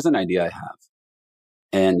 hey, here's an idea I have.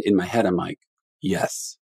 And in my head, I'm like,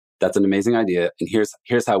 yes, that's an amazing idea. And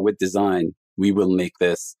here's how with design, we will make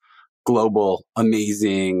this global,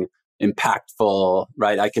 amazing, impactful,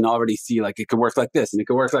 right? I can already see like it could work like this and it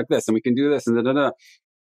could work like this and we can do this and da, da, da.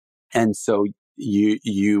 And so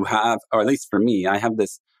you have, or at least for me, I have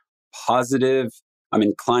this positive, I'm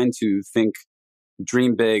inclined to think,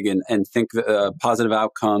 dream big and think positive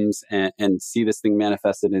outcomes and see this thing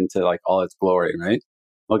manifested into like all its glory, right?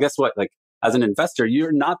 Well, guess what? Like as an investor,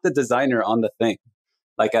 you're not the designer on the thing.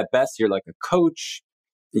 Like at best, you're like a coach.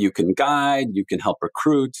 You can guide, you can help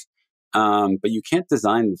recruit, but you can't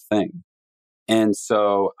design the thing. And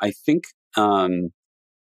so I think,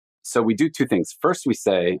 so we do two things. First, we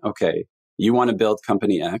say, okay, you want to build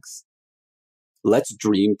company X. Let's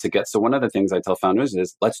dream together. So one of the things I tell founders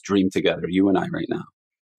is let's dream together, you and I right now.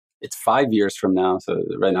 It's 5 years from now. So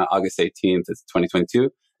right now, August 18th, it's 2022.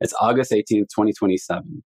 It's August 18th,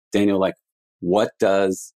 2027. Daniel, like, what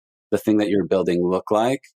does the thing that you're building look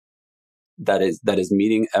like that is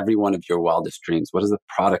meeting every one of your wildest dreams? What does the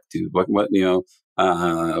product do? What are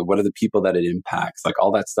the people that it impacts? Like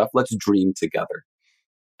all that stuff. Let's dream together.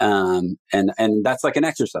 And that's like an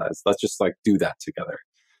exercise. Let's just like do that together.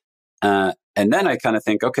 And then I kind of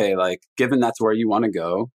think, okay, like given that's where you want to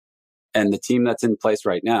go and the team that's in place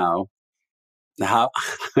right now, how,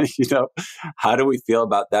 how do we feel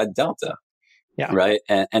about that delta? Yeah. Right.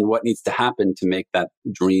 And what needs to happen to make that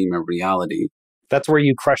dream a reality? That's where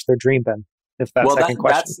you crush their dream, Ben. If that's second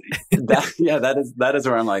question. That is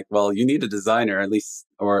where I'm like, well, you need a designer at least,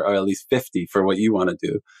 or at least 50 for what you want to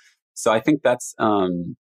do. So I think that's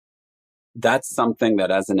something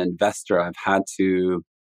that as an investor, I've had to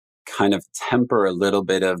kind of temper a little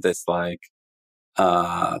bit of this, like,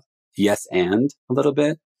 yes, and a little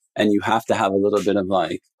bit. And you have to have a little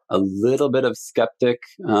bit of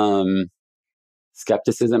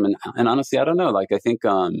skepticism. And honestly, I don't know. Like, I think,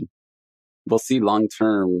 we'll see long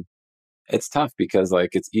term. It's tough because like,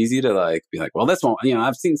 it's easy to like, be like, well, this one,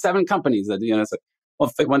 I've seen 7 companies that, it's like,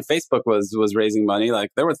 well, when Facebook was raising money,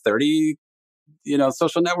 like there were 30,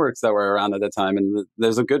 social networks that were around at the time. And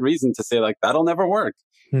there's a good reason to say like, that'll never work.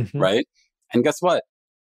 Mm-hmm. Right. And guess what?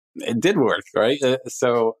 It did work. Right.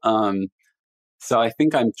 So I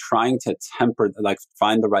think I'm trying to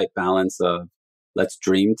find the right balance of let's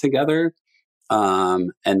dream together.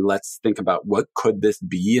 And let's think about what could this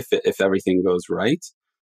be if everything goes right.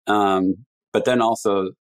 But then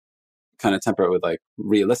also kind of temper it with like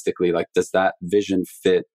realistically, like, does that vision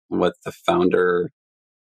fit what the founder,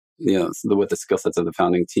 with the skill sets of the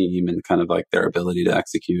founding team and kind of like their ability to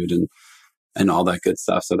execute and all that good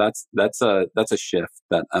stuff. So that's a shift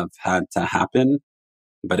that I've had to happen,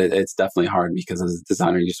 but it's definitely hard because as a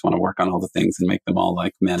designer, you just want to work on all the things and make them all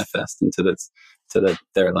like manifest into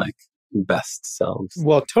their like best selves.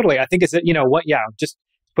 Well, totally. I think just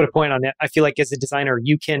put a point on it. I feel like as a designer,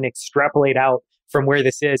 you can extrapolate out from where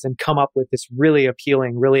this is and come up with this really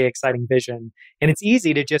appealing, really exciting vision. And it's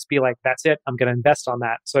easy to just be like, that's it, I'm going to invest on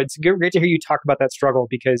that. So it's great to hear you talk about that struggle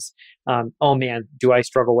because, oh man, do I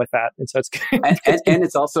struggle with that. And so it's and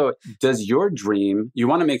it's also, does your dream, you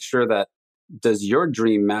want to make sure that, does your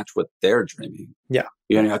dream match what they're dreaming? Yeah.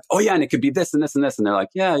 You're like, oh yeah, and it could be this and this and this. And they're like,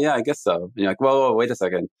 yeah, I guess so. And you're like, whoa, wait a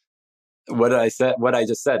second. What I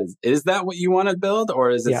just said is that what you want to build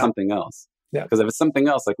or is it something else? Yeah. Because if it's something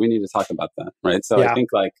else, like we need to talk about that. Right. So I think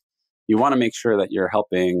like you want to make sure that you're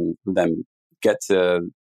helping them get to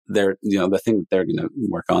their, the thing that they're going to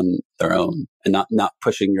work on their own and not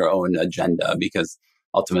pushing your own agenda, because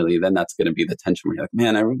ultimately then that's going to be the tension where you're like,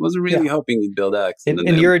 man, I was really hoping you'd build X. And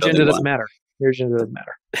your agenda doesn't matter. Your agenda doesn't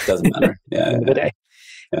matter. It doesn't matter. Yeah. At the end of the day.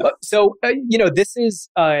 Yeah. So, this is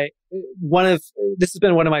this has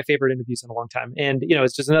been one of my favorite interviews in a long time. And,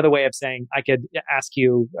 it's just another way of saying I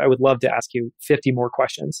would love to ask you 50 more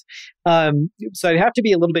questions. So I'd have to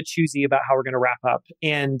be a little bit choosy about how we're going to wrap up.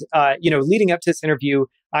 And, leading up to this interview,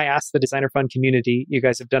 I asked the Designer Fund community, you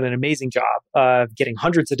guys have done an amazing job of getting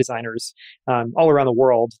hundreds of designers all around the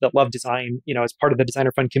world that love design, as part of the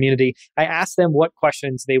Designer Fund community. I asked them what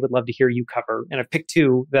questions they would love to hear you cover. And I've picked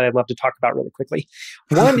 2 that I'd love to talk about really quickly.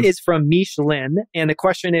 One is from Mish Lin. And the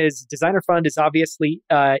question is, Designer Fund is obviously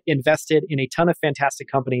invested in a ton of fantastic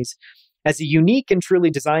companies. As a unique and truly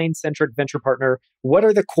design-centric venture partner, what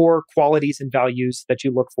are the core qualities and values that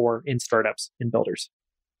you look for in startups and builders?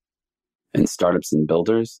 In startups and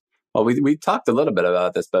builders? Well, we talked a little bit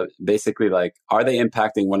about this, but basically, like, are they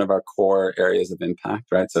impacting one of our core areas of impact,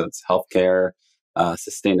 right? So it's healthcare,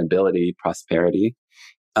 sustainability, prosperity.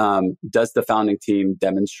 Does the founding team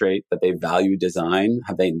demonstrate that they value design?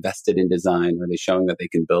 Have they invested in design? Are they showing that they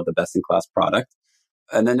can build the best-in-class product?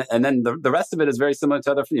 And then the rest of it is very similar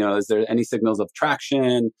to other, is there any signals of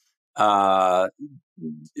traction? Do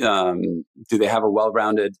they have a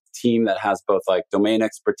well-rounded team that has both like domain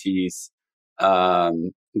expertise,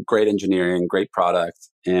 great engineering, great product,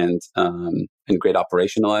 and great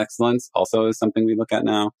operational excellence? Also is something we look at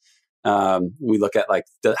now. We look at like,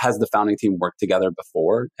 has the founding team worked together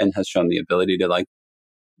before and has shown the ability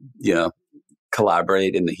to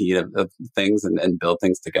collaborate in the heat of things and build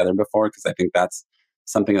things together before? Because I think that's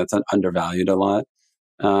something that's undervalued a lot.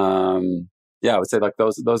 I would say like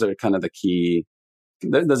those are kind of the key.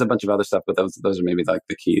 There's a bunch of other stuff, but those are maybe like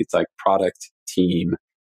the key. It's like product, team,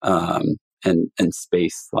 and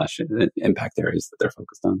space / impact areas that they're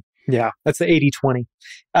focused on. Yeah, that's the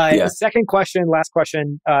 80-20. Second question, last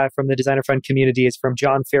question from the Designer Fund community is from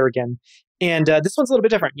John Farragon. And this one's a little bit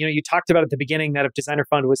different. You talked about at the beginning that if Designer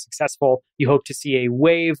Fund was successful, you hope to see a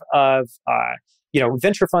wave of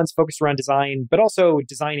venture funds focused around design, but also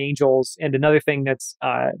design angels. And another thing that's,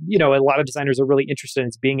 a lot of designers are really interested in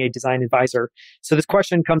is being a design advisor. So this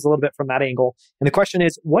question comes a little bit from that angle. And the question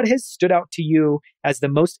is, what has stood out to you as the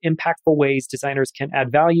most impactful ways designers can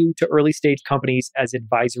add value to early stage companies as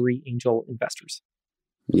advisory angel investors?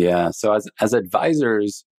 Yeah. So as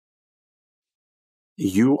advisors,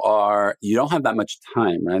 you don't have that much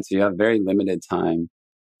time, right? So you have very limited time.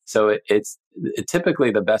 So it's typically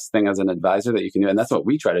the best thing as an advisor that you can do. And that's what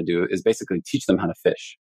we try to do, is basically teach them how to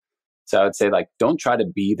fish. So I would say like, don't try to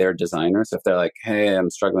be their designer. So if they're like, hey, I'm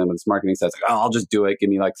struggling with this marketing stuff, it's like, oh, I'll just do it. Give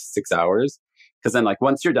me like 6 hours. Because then like,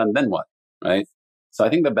 once you're done, then what? Right. So I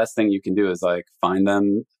think the best thing you can do is like, find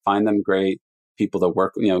them great people to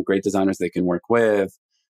work, great designers they can work with,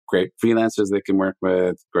 great freelancers they can work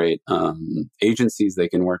with, great agencies they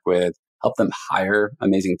can work with. Help them hire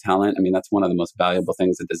amazing talent. I mean, that's one of the most valuable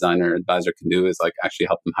things a designer advisor can do, is like actually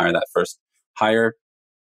help them hire that first hire.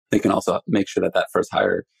 They can also make sure that first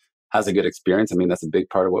hire has a good experience. I mean, that's a big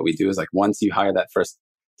part of what we do, is like, once you hire that first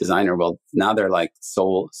designer, well, now they're like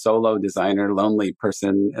solo designer, lonely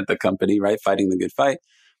person at the company, right? Fighting the good fight.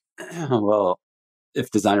 Well,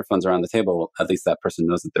 if designer funds are on the table, at least that person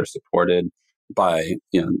knows that they're supported by,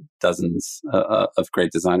 dozens of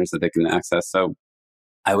great designers that they can access. So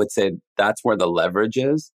I would say that's where the leverage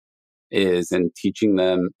is in teaching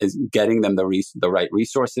them, is getting them the right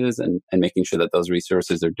resources and making sure that those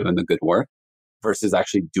resources are doing the good work versus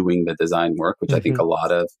actually doing the design work, which I think a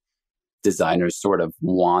lot of designers sort of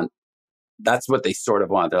want. That's what they sort of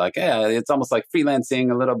want. They're like, yeah, it's almost like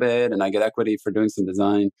freelancing a little bit and I get equity for doing some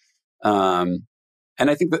design. And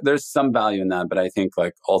I think that there's some value in that, but I think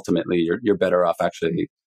like ultimately you're better off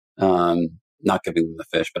actually, not giving them the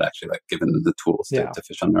fish, but actually like giving them the tools to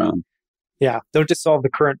fish on their own. Yeah. Don't just solve the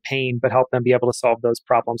current pain, but help them be able to solve those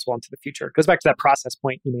problems well into the future. It goes back to that process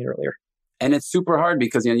point you made earlier. And it's super hard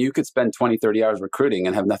because, you could spend 20, 30 hours recruiting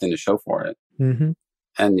and have nothing to show for it. Mm-hmm.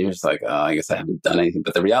 And you're just like, oh, I guess I haven't done anything.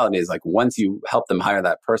 But the reality is like, once you help them hire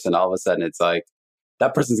that person, all of a sudden it's like,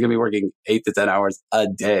 that person's going to be working 8 to 10 hours a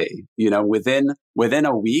day. Within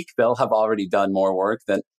a week, they'll have already done more work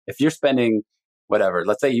than if you're spending whatever,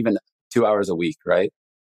 let's say even 2 hours a week, right?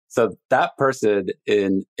 So that person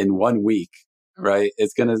in 1 week, right,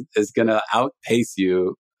 is gonna outpace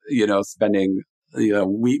you, spending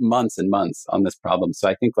months and months on this problem. So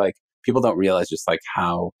I think like people don't realize just like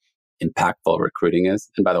how impactful recruiting is.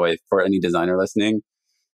 And by the way, for any designer listening,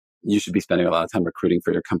 you should be spending a lot of time recruiting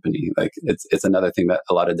for your company. Like it's another thing that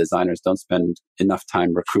a lot of designers don't spend enough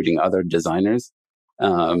time recruiting other designers.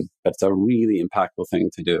 But it's a really impactful thing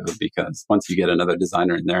to do, because once you get another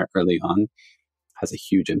designer in there early on, it has a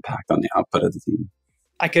huge impact on the output of the team.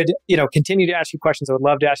 I could, continue to ask you questions. I would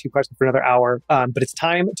love to ask you questions for another hour, but it's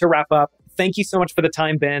time to wrap up. Thank you so much for the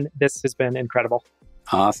time, Ben. This has been incredible.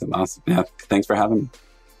 Awesome. Yeah. Thanks for having me.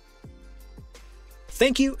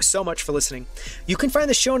 Thank you so much for listening. You can find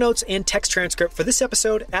the show notes and text transcript for this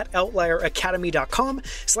episode at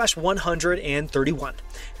outlieracademy.com/131.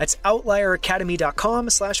 That's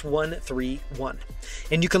outlieracademy.com/131.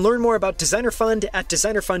 And you can learn more about Designer Fund at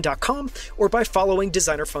designerfund.com or by following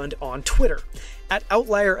Designer Fund on Twitter. At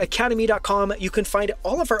outlieracademy.com, you can find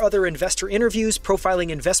all of our other investor interviews profiling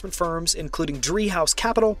investment firms, including Driehaus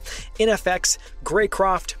Capital, NFX,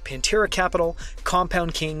 Greycroft, Pantera Capital,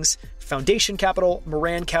 Compound Kings, Foundation Capital,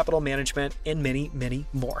 Moran Capital Management, and many, many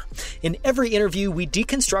more. In every interview, we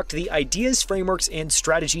deconstruct the ideas, frameworks, and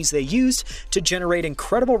strategies they used to generate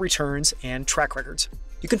incredible returns and track records.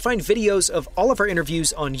 You can find videos of all of our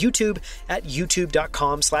interviews on YouTube at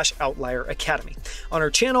youtube.com/Outlier Academy. On our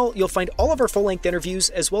channel, you'll find all of our full-length interviews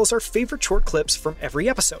as well as our favorite short clips from every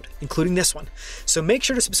episode, including this one. So make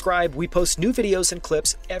sure to subscribe. We post new videos and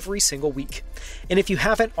clips every single week. And if you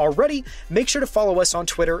haven't already, make sure to follow us on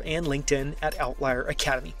Twitter and LinkedIn at Outlier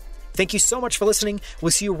Academy. Thank you so much for listening.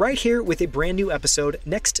 We'll see you right here with a brand new episode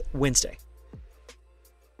next Wednesday.